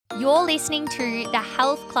You're listening to the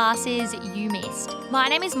health classes you missed. My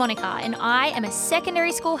name is Monica and I am a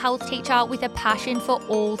secondary school health teacher with a passion for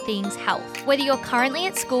all things health. Whether you're currently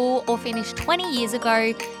at school or finished 20 years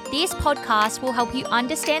ago, this podcast will help you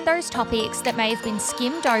understand those topics that may have been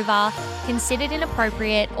skimmed over, considered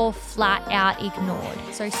inappropriate, or flat out ignored.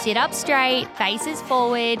 So sit up straight, faces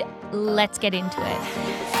forward, let's get into it.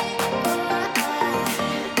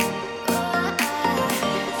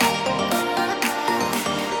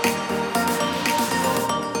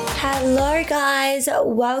 Hello guys,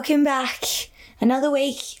 welcome back. Another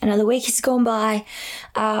week has gone by.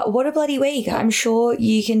 What a bloody week. I'm sure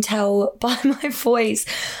you can tell by my voice.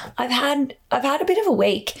 I've had a bit of a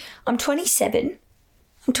week. I'm 27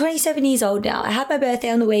 years old now. I had my birthday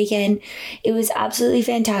on the weekend. It was absolutely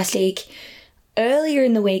fantastic. Earlier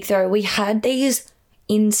in the week though, we had these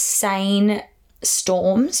insane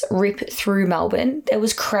storms rip through Melbourne. It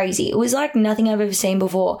was crazy. It was like nothing I've ever seen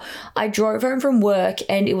before. I drove home from work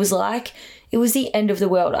and it was the end of the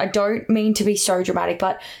world. I don't mean to be so dramatic,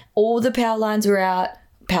 but all the power lines were out.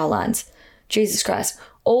 Power lines. Jesus Christ.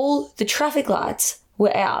 All the traffic lights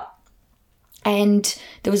were out. And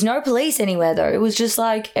there was no police anywhere though. It was just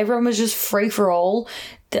like everyone was just free for all.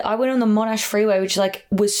 I went on the Monash freeway, which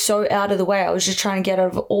was so out of the way. I was just trying to get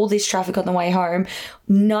out of all this traffic on the way home.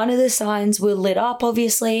 None of the signs were lit up,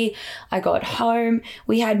 obviously. I got home.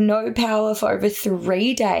 We had no power for over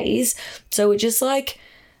 3 days. So we're just I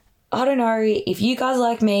don't know if you guys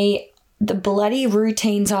like me, the bloody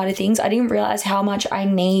routine side of things, I didn't realize how much I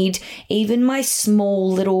need even my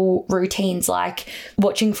small little routines, like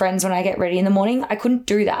watching Friends when I get ready in the morning. I couldn't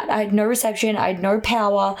do that. I had no reception. I had no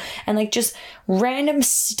power and just random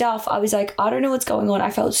stuff. I was like, I don't know what's going on.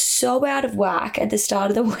 I felt so out of whack at the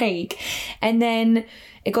start of the week. And then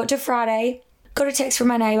it got to Friday, got a text from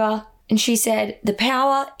my neighbor. And she said, the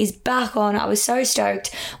power is back on. I was so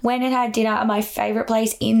stoked. Went and had dinner at my favourite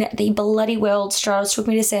place in the bloody world. Stratos took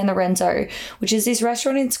me to San Lorenzo, which is this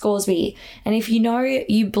restaurant in Scoresby. And if you know,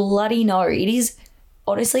 you bloody know. It is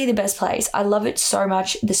honestly the best place. I love it so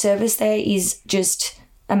much. The service there is just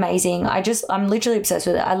amazing. I'm literally obsessed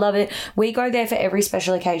with it. I love it. We go there for every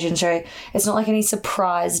special occasion, so it's not like any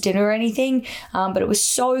surprise dinner or anything, but it was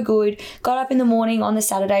so good. Got up in the morning on the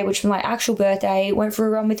Saturday, which was my actual birthday, went for a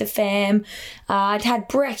run with the fam. I'd had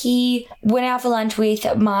brekkie, went out for lunch with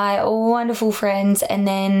my wonderful friends, and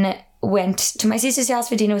then went to my sister's house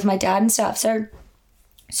for dinner with my dad and stuff. So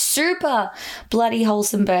super bloody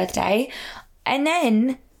wholesome birthday. And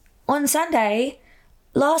then on Sunday,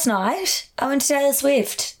 last night, I went to Taylor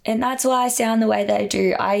Swift, and that's why I sound the way that I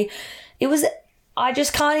do. I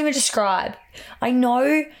just can't even describe. I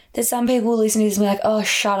know that some people listen to this and be like, oh,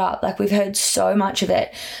 shut up. We've heard so much of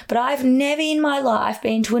it. But I've never in my life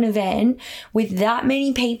been to an event with that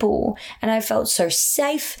many people, and I felt so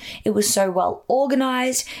safe. It was so well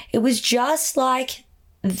organized. It was just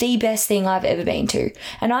the best thing I've ever been to.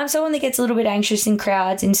 And I'm someone that gets a little bit anxious in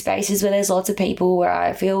crowds, in spaces where there's lots of people, where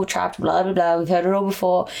I feel trapped, blah, blah, blah. We've heard it all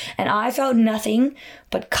before. And I felt nothing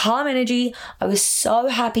but calm energy. I was so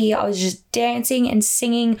happy. I was just dancing and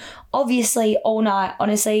singing, obviously, all night.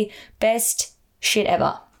 Honestly, best shit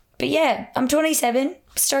ever. But yeah, I'm 27.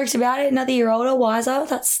 Stoked about it. Another year older, wiser.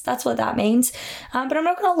 That's what that means. But I'm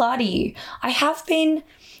not going to lie to you. I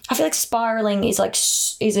feel like spiraling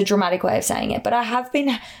is a dramatic way of saying it, but I have been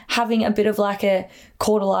having a bit of a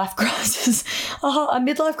quarter life crisis. A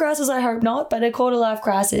midlife crisis, I hope not, but a quarter life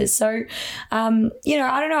crisis. So, I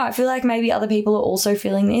don't know. I feel like maybe other people are also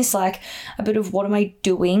feeling this, a bit of what am I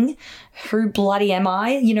doing? Who bloody am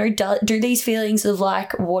I? Do these feelings of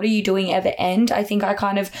what are you doing ever end? I think I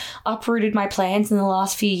kind of uprooted my plans in the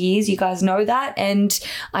last few years. You guys know that. And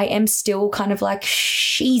I am still kind of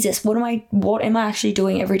Jesus, what am I actually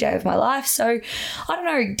doing every day of my life? So I don't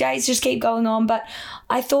know, days just keep going on, but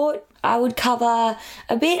I thought I would cover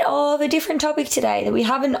a bit of a different topic today that we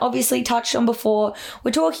haven't obviously touched on before.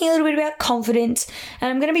 We're talking a little bit about confidence, and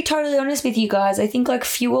I'm going to be totally honest with you guys. I think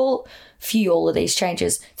through all of these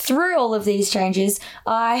changes,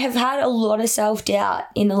 I have had a lot of self-doubt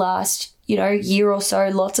in the last, year or so.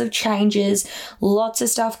 Lots of changes, lots of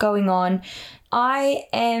stuff going on. I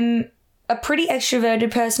am a pretty extroverted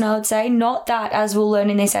person, I would say. Not that, as we'll learn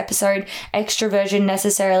in this episode, extroversion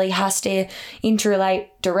necessarily has to interrelate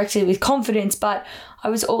directly with confidence, but I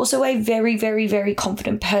was also a very, very, very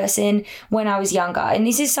confident person when I was younger. And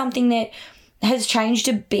this is something that has changed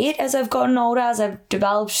a bit as I've gotten older, as I've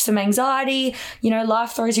developed some anxiety.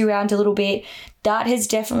 Life throws you around a little bit. That has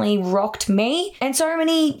definitely rocked me. And so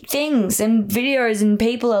many things and videos and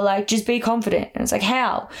people are like, just be confident. And it's like,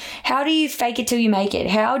 how? How do you fake it till you make it?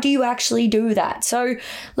 How do you actually do that? So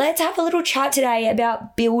let's have a little chat today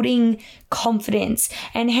about building confidence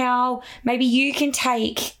and how maybe you can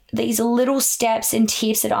take these little steps and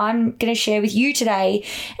tips that I'm going to share with you today,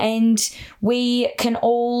 and we can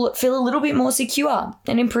all feel a little bit more secure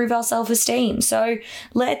and improve our self-esteem. So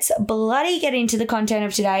let's bloody get into the content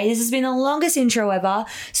of today. This has been the longest intro ever.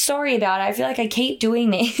 Sorry about it. I feel like I keep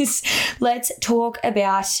doing this. Let's talk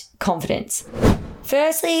about confidence.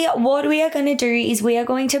 Firstly, what we are going to do is we are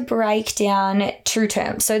going to break down two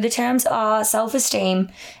terms. So the terms are self-esteem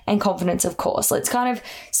and confidence, of course. Let's kind of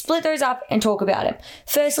split those up and talk about it.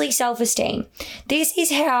 Firstly, self-esteem. This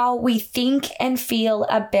is how we think and feel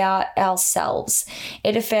about ourselves.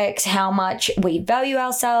 It affects how much we value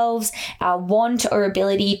ourselves, our want or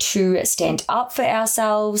ability to stand up for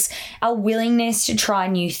ourselves, our willingness to try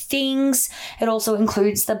new things. It also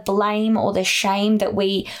includes the blame or the shame that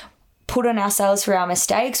we put on ourselves for our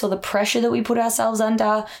mistakes or the pressure that we put ourselves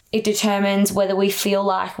under. It determines whether we feel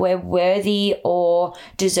like we're worthy or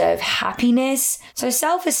deserve happiness. So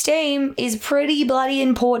self-esteem is pretty bloody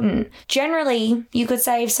important. Generally, you could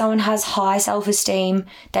say if someone has high self-esteem,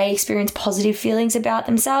 they experience positive feelings about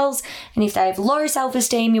themselves. And if they have low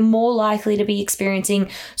self-esteem, you're more likely to be experiencing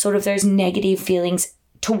sort of those negative feelings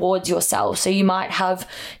towards yourself. So you might have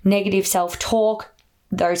negative self-talk,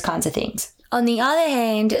 those kinds of things. On the other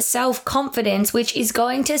hand, self-confidence, which is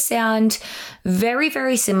going to sound very,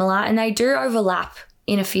 very similar, and they do overlap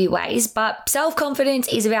in a few ways, but self-confidence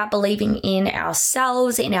is about believing in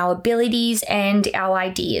ourselves, in our abilities, and our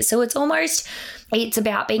ideas. So it's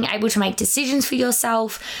about being able to make decisions for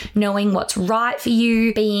yourself, knowing what's right for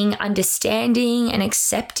you, being understanding and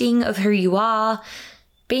accepting of who you are,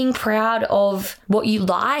 being proud of what you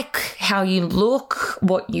like, how you look,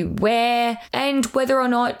 what you wear, and whether or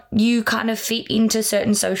not you kind of fit into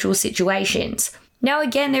certain social situations. Now,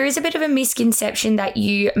 again, there is a bit of a misconception that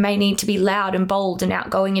you may need to be loud and bold and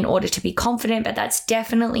outgoing in order to be confident, but that's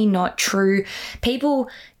definitely not true. People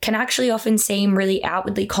can actually often seem really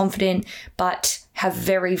outwardly confident, but have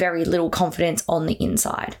very, very little confidence on the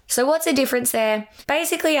inside. So what's the difference there?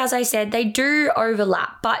 Basically, as I said, they do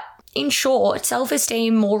overlap, but in short,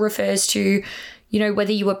 self-esteem more refers to,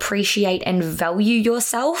 whether you appreciate and value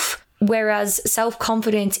yourself, whereas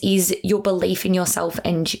self-confidence is your belief in yourself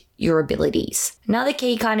and your abilities. Another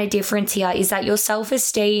key kind of difference here is that your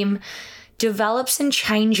self-esteem develops and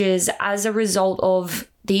changes as a result of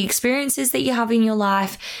the experiences that you have in your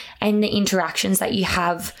life and the interactions that you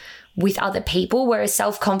have with other people, whereas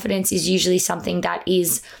self-confidence is usually something that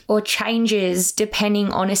is or changes depending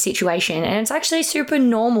on a situation. And it's actually super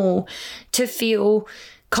normal to feel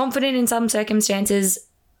confident in some circumstances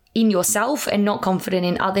in yourself and not confident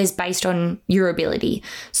in others based on your ability.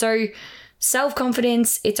 So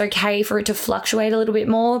self-confidence, it's okay for it to fluctuate a little bit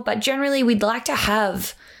more, but generally we'd like to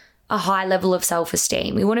have a high level of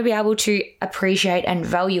self-esteem. We want to be able to appreciate and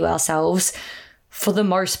value ourselves for the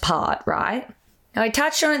most part, right? Now, I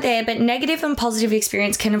touched on it there, but negative and positive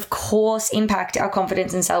experience can, of course, impact our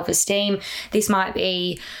confidence and self-esteem. This might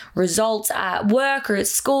be results at work or at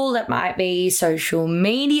school. That might be social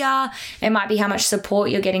media. It might be how much support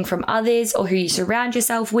you're getting from others or who you surround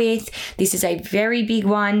yourself with. This is a very big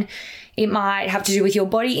one. It might have to do with your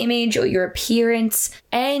body image or your appearance,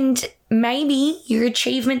 and maybe your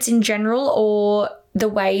achievements in general, or the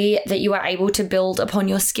way that you are able to build upon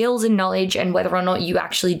your skills and knowledge and whether or not you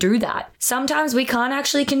actually do that. Sometimes we can't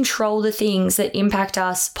actually control the things that impact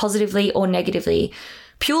us positively or negatively,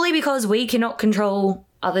 purely because we cannot control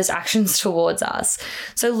others' actions towards us.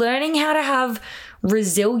 So learning how to have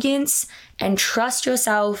resilience and trust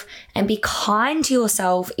yourself and be kind to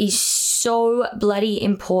yourself is so bloody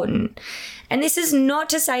important. And this is not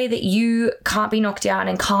to say that you can't be knocked down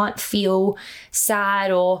and can't feel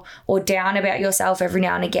sad or down about yourself every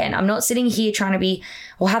now and again. I'm not sitting here trying to be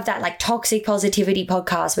or have that like toxic positivity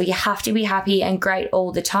podcast where you have to be happy and great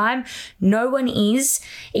all the time. No one is.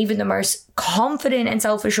 Even the most confident and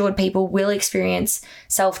self-assured people will experience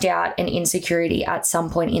self-doubt and insecurity at some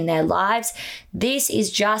point in their lives. This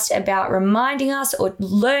is just about reminding us or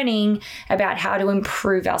learning about how to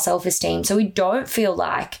improve our self-esteem so we don't feel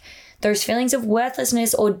like those feelings of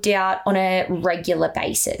worthlessness or doubt on a regular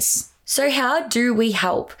basis. So how do we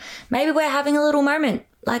help? Maybe we're having a little moment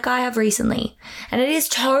like I have recently, and it is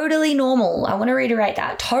totally normal. I want to reiterate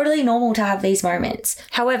that. Totally normal to have these moments.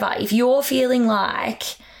 However, if you're feeling like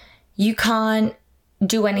you can't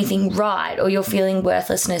do anything right or you're feeling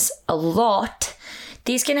worthlessness a lot,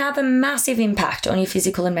 this can have a massive impact on your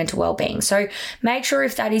physical and mental well-being. So make sure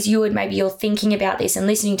if that is you and maybe you're thinking about this and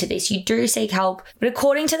listening to this, you do seek help. But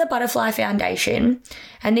according to the Butterfly Foundation,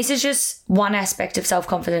 and this is just one aspect of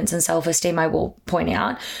self-confidence and self-esteem I will point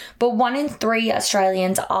out, but 1 in 3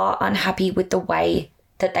 Australians are unhappy with the way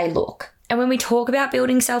that they look. And when we talk about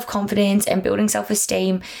building self-confidence and building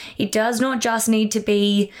self-esteem, it does not just need to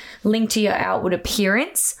be linked to your outward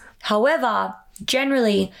appearance. However,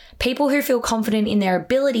 generally, people who feel confident in their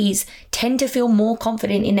abilities tend to feel more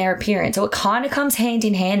confident in their appearance. So it kind of comes hand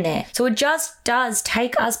in hand there. So it just does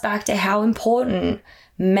take us back to how important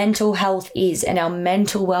mental health is, and our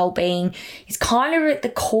mental well-being is kind of at the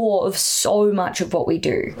core of so much of what we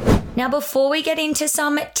do. Now, before we get into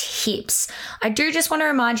some tips, I do just want to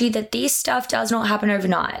remind you that this stuff does not happen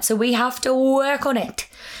overnight. So we have to work on it.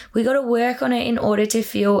 We got to work on it in order to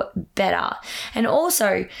feel better. And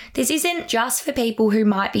also, this isn't just for people who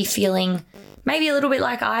might be feeling maybe a little bit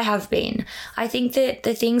like I have been. I think that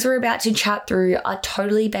the things we're about to chat through are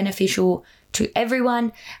totally beneficial to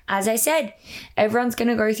everyone. As I said, everyone's going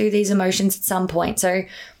to go through these emotions at some point. So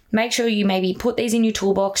make sure you maybe put these in your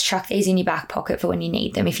toolbox, chuck these in your back pocket for when you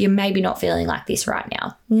need them if you're maybe not feeling like this right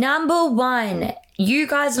now. Number 1, you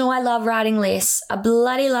guys know I love writing lists. I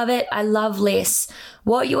bloody love it. I love lists.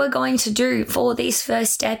 What you are going to do for this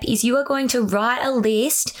first step is you are going to write a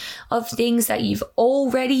list of things that you've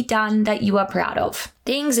already done that you are proud of.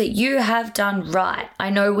 Things that you have done right. I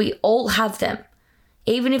know we all have them.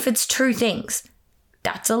 Even if it's 2 things,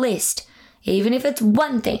 that's a list. Even if it's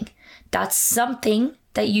 1 thing, that's something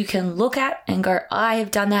that you can look at and go, I have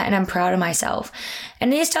done that and I'm proud of myself.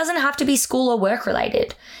 And this doesn't have to be school or work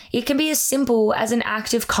related. It can be as simple as an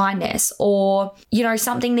act of kindness or,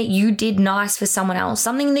 something that you did nice for someone else,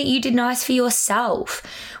 something that you did nice for yourself.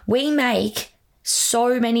 We make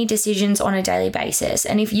so many decisions on a daily basis.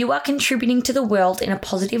 And if you are contributing to the world in a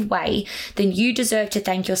positive way, then you deserve to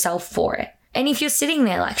thank yourself for it. And if you're sitting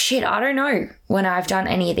there like, shit, I don't know when I've done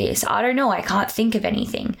any of this. I don't know. I can't think of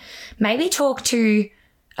anything. Maybe talk to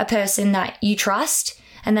a person that you trust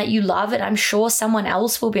and that you love, and I'm sure someone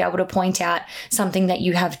else will be able to point out something that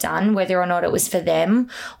you have done, whether or not it was for them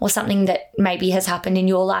or something that maybe has happened in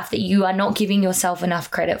your life that you are not giving yourself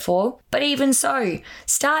enough credit for. But even so,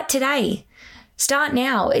 start today. Start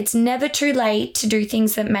now. It's never too late to do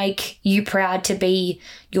things that make you proud to be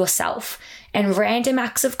yourself. And random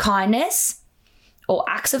acts of kindness or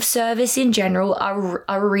acts of service in general are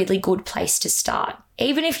a really good place to start.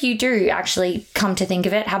 Even if you do actually, come to think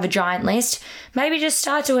of it, have a giant list, maybe just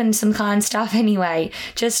start doing some kind stuff anyway,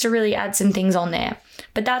 just to really add some things on there.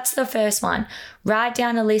 But that's the first one. Write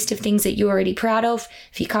down a list of things that you're already proud of.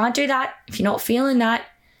 If you can't do that, if you're not feeling that,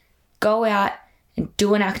 go out and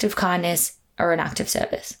do an act of kindness or an act of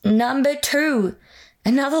service. Number 2,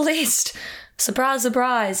 another list. Surprise,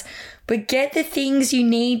 surprise. But get the things you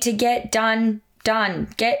need to get done.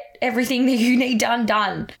 Get everything that you need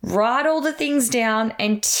done. Write all the things down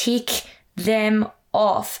and tick them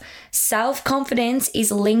off. Self-confidence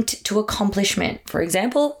is linked to accomplishment. For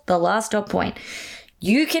example, the last dot point.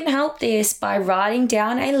 You can help this by writing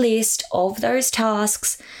down a list of those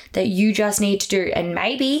tasks that you just need to do. And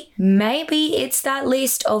maybe it's that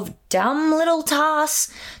list of dumb little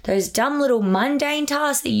tasks, those dumb little mundane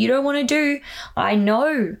tasks that you don't want to do.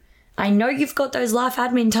 I know you've got those life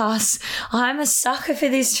admin tasks. I'm a sucker for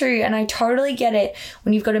this too. And I totally get it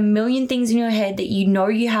when you've got a million things in your head that you know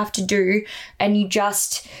you have to do and you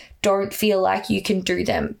just don't feel like you can do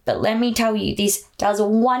them. But let me tell you, this does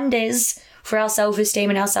wonders for our self-esteem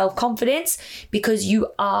and our self-confidence because you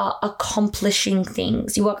are accomplishing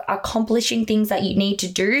things. You are accomplishing things that you need to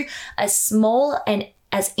do, as small and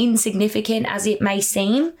as insignificant as it may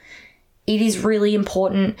seem. It is really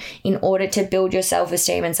important in order to build your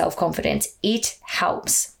self-esteem and self-confidence. It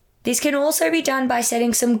helps. This can also be done by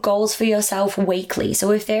setting some goals for yourself weekly.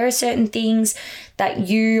 So if there are certain things that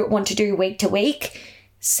you want to do week to week,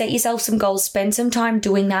 set yourself some goals. Spend some time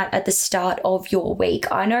doing that at the start of your week.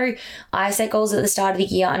 I know I set goals at the start of the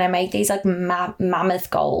year and I make these like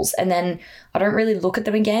mammoth goals and then I don't really look at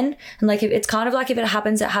them again. And like it's kind of like if it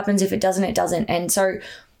happens, it happens. If it doesn't, it doesn't. And so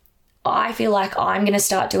I feel like I'm going to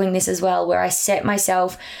start doing this as well, where I set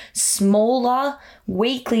myself smaller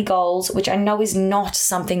weekly goals, which I know is not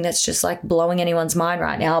something that's just like blowing anyone's mind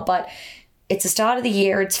right now, but it's the start of the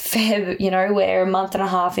year. It's Feb, we're a month and a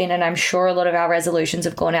half in, and I'm sure a lot of our resolutions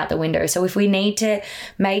have gone out the window. So if we need to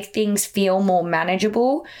make things feel more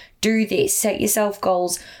manageable, do this. Set yourself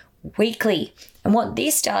goals weekly. And what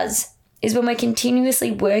this does is when we're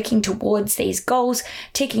continuously working towards these goals,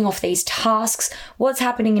 ticking off these tasks, what's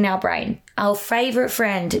happening in our brain? Our favorite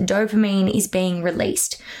friend, dopamine, is being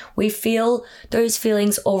released. We feel those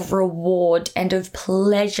feelings of reward and of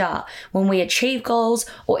pleasure when we achieve goals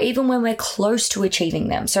or even when we're close to achieving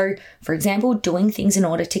them. So, for example, doing things in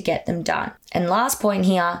order to get them done. And last point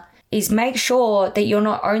here is make sure that you're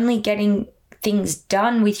not only getting things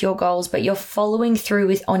done with your goals, but you're following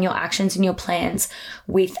through on your actions and your plans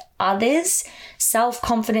with others.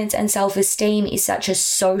 Self-confidence and self-esteem is such a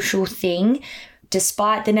social thing.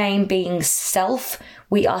 Despite the name being self,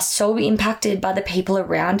 we are so impacted by the people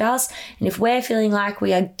around us. And if we're feeling like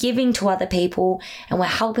we are giving to other people and we're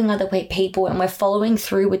helping other people and we're following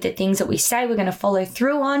through with the things that we say we're going to follow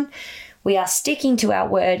through on, we are sticking to our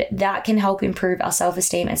word. That can help improve our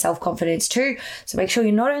self-esteem and self-confidence too. So make sure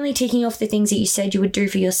you're not only ticking off the things that you said you would do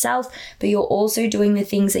for yourself, but you're also doing the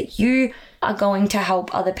things that you are going to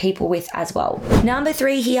help other people with as well. Number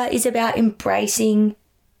 3 here is about embracing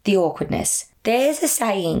the awkwardness. There's a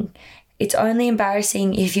saying, it's only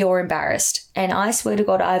embarrassing if you're embarrassed. And I swear to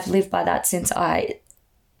God, I've lived by that since I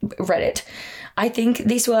read it. I think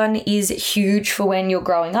this one is huge for when you're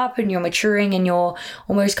growing up and you're maturing and you're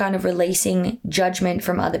almost kind of releasing judgment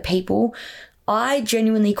from other people. I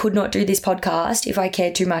genuinely could not do this podcast if I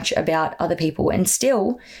cared too much about other people. And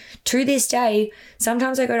still, to this day,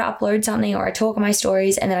 sometimes I go to upload something or I talk on my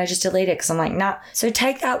stories and then I just delete it because I'm like, nah. So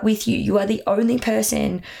take that with you. You are the only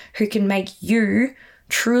person who can make you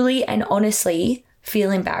truly and honestly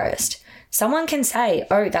feel embarrassed. Someone can say,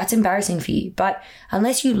 oh, that's embarrassing for you. But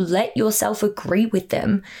unless you let yourself agree with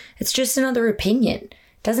them, it's just another opinion. It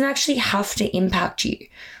doesn't actually have to impact you.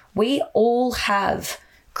 We all have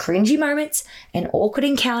cringy moments and awkward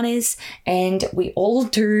encounters, and we all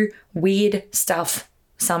do weird stuff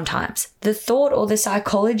sometimes. The thought or the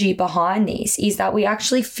psychology behind this is that we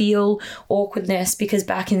actually feel awkwardness because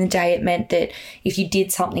back in the day it meant that if you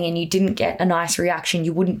did something and you didn't get a nice reaction,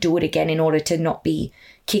 you wouldn't do it again in order to not be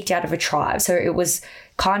kicked out of a tribe. So it was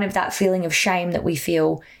kind of that feeling of shame that we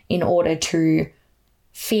feel in order to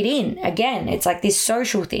fit in. Again, it's like this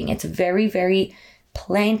social thing. It's very, very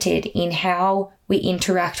planted in how we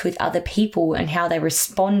interact with other people and how they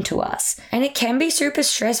respond to us. And it can be super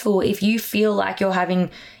stressful if you feel like you're having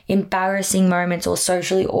embarrassing moments or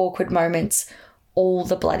socially awkward moments all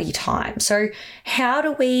the bloody time. So how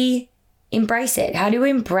do we embrace it? How do we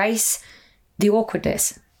embrace the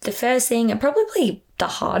awkwardness? The first thing, and probably the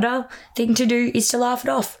harder thing to do, is to laugh it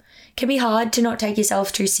off. It can be hard to not take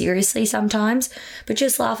yourself too seriously sometimes, but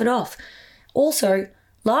just laugh it off. Also,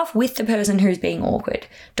 laugh with the person who's being awkward.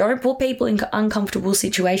 Don't put people in uncomfortable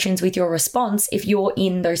situations with your response if you're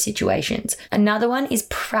in those situations. Another one is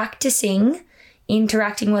practicing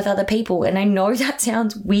interacting with other people. And I know that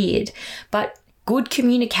sounds weird, but good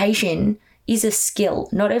communication is a skill.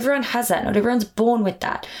 Not everyone has that. Not everyone's born with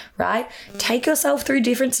that, right? Take yourself through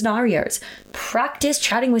different scenarios. Practice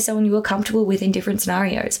chatting with someone you are comfortable with in different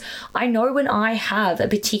scenarios. I know when I have a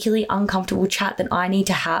particularly uncomfortable chat that I need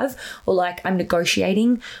to have, or like I'm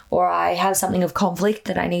negotiating, or I have something of conflict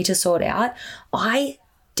that I need to sort out, I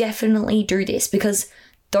definitely do this because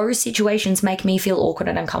those situations make me feel awkward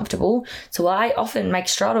and uncomfortable. So I often make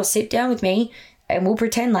Straddle sit down with me and we'll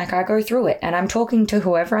pretend like I go through it and I'm talking to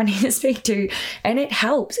whoever I need to speak to, and it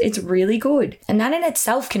helps. It's really good. And that in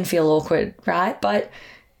itself can feel awkward, right? But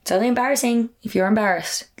it's only embarrassing if you're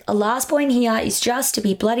embarrassed. A last point here is just to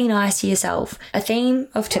be bloody nice to yourself. A theme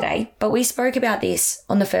of today, but we spoke about this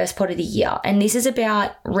on the first part of the year, and this is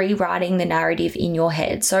about rewriting the narrative in your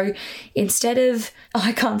head. So instead of,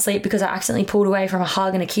 I can't sleep because I accidentally pulled away from a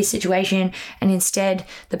hug and a kiss situation, and instead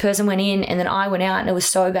the person went in and then I went out and it was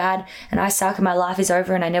so bad and I suck and my life is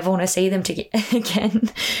over and I never want to see them again,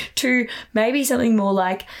 to maybe something more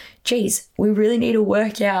like, geez, we really need to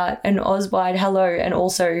work out an Oz-wide hello, and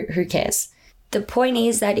also who cares? The point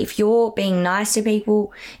is that if you're being nice to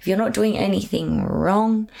people, if you're not doing anything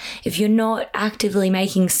wrong, if you're not actively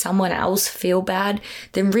making someone else feel bad,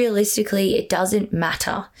 then realistically it doesn't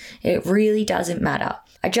matter. It really doesn't matter.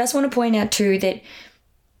 I just want to point out too that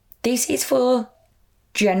this is for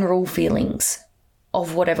general feelings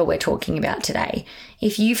of whatever we're talking about today.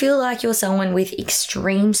 If you feel like you're someone with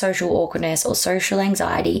extreme social awkwardness or social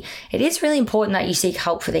anxiety, it is really important that you seek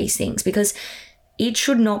help for these things, because it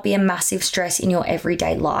should not be a massive stress in your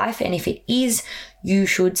everyday life. And if it is, you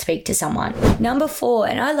should speak to someone. Number 4,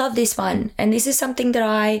 and I love this one, and this is something that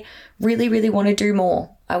I really, really want to do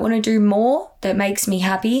more. I want to do more that makes me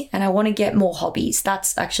happy, and I want to get more hobbies.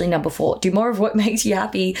 That's actually number 4. Do more of what makes you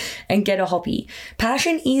happy and get a hobby.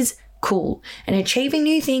 Passion is cool. And achieving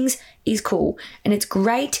new things is cool. And it's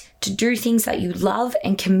great to do things that you love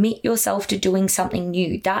and commit yourself to doing something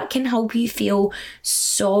new. That can help you feel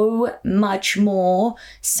so much more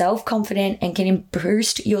self-confident and can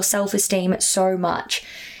boost your self-esteem so much.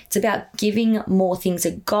 It's about giving more things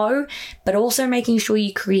a go, but also making sure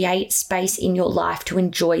you create space in your life to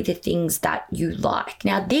enjoy the things that you like.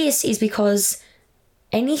 Now, this is because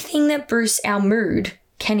anything that boosts our mood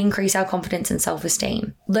can increase our confidence and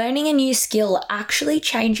self-esteem. Learning a new skill actually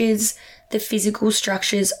changes the physical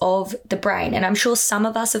structures of the brain. And I'm sure some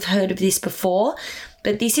of us have heard of this before,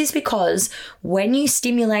 but this is because when you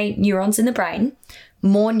stimulate neurons in the brain,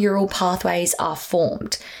 more neural pathways are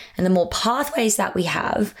formed. And the more pathways that we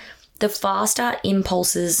have, the faster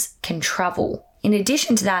impulses can travel. In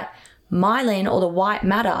addition to that, myelin, or the white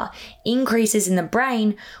matter, increases in the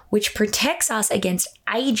brain, which protects us against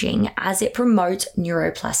aging as it promotes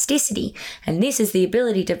neuroplasticity. And this is the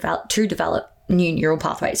ability to develop new neural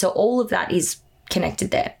pathways. So all of that is connected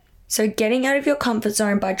there. So getting out of your comfort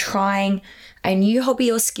zone by trying a new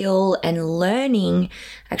hobby or skill and learning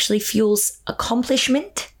actually fuels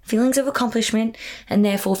feelings of accomplishment, and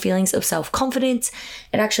therefore feelings of self-confidence.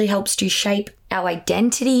 It actually helps to shape our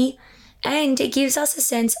identity, and it gives us a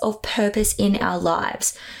sense of purpose in our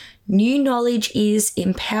lives. New knowledge is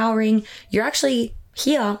empowering. You're actually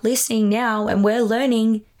here listening now and we're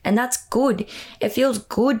learning, and that's good. It feels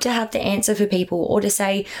good to have the answer for people, or to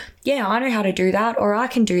say, yeah, I know how to do that, or I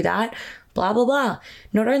can do that, blah, blah, blah.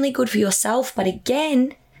 Not only good for yourself, but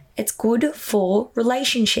again, it's good for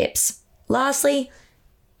relationships. Lastly,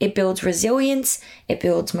 it builds resilience. It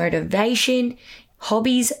builds motivation.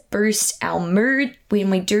 Hobbies boost our mood. When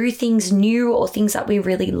we do things new or things that we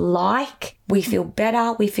really like, we feel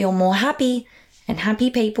better, we feel more happy, and happy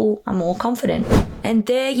people are more confident. And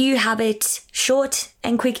there you have it. Short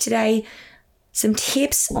and quick today. Some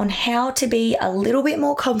tips on how to be a little bit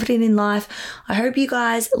more confident in life. I hope you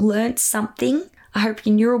guys learned something. I hope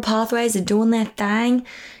your neural pathways are doing their thing,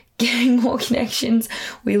 getting more connections.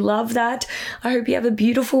 We love that. I hope you have a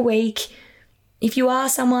beautiful week. If you are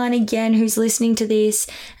someone, again, who's listening to this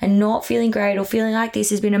and not feeling great, or feeling like this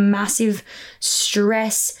has been a massive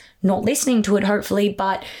stress, not listening to it, hopefully,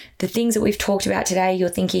 but the things that we've talked about today, you're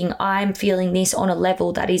thinking, I'm feeling this on a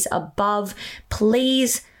level that is above,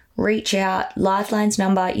 please reach out. Lifeline's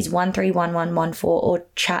number is 131114, or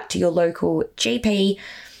chat to your local GP.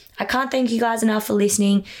 I can't thank you guys enough for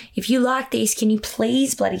listening. If you like this, can you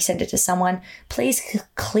please bloody send it to someone? Please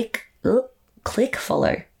click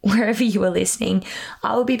follow wherever you are listening.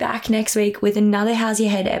 I will be back next week with another How's Your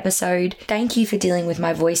Head episode. Thank you for dealing with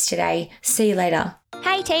my voice today. See you later.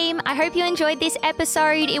 Hey team, I hope you enjoyed this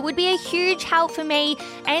episode. It would be a huge help for me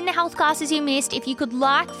and the health classes you missed if you could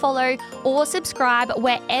like, follow, or subscribe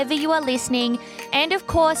wherever you are listening. And of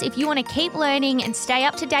course, if you want to keep learning and stay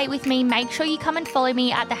up to date with me, make sure you come and follow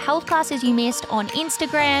me at the health classes you missed on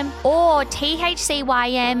Instagram, or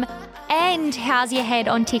Thcym and How's Your Head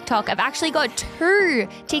on TikTok. I've actually got 2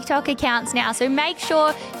 TikTok accounts now, so make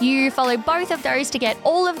sure you follow both of those to get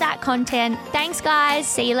all of that content. Thanks guys,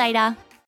 see you later.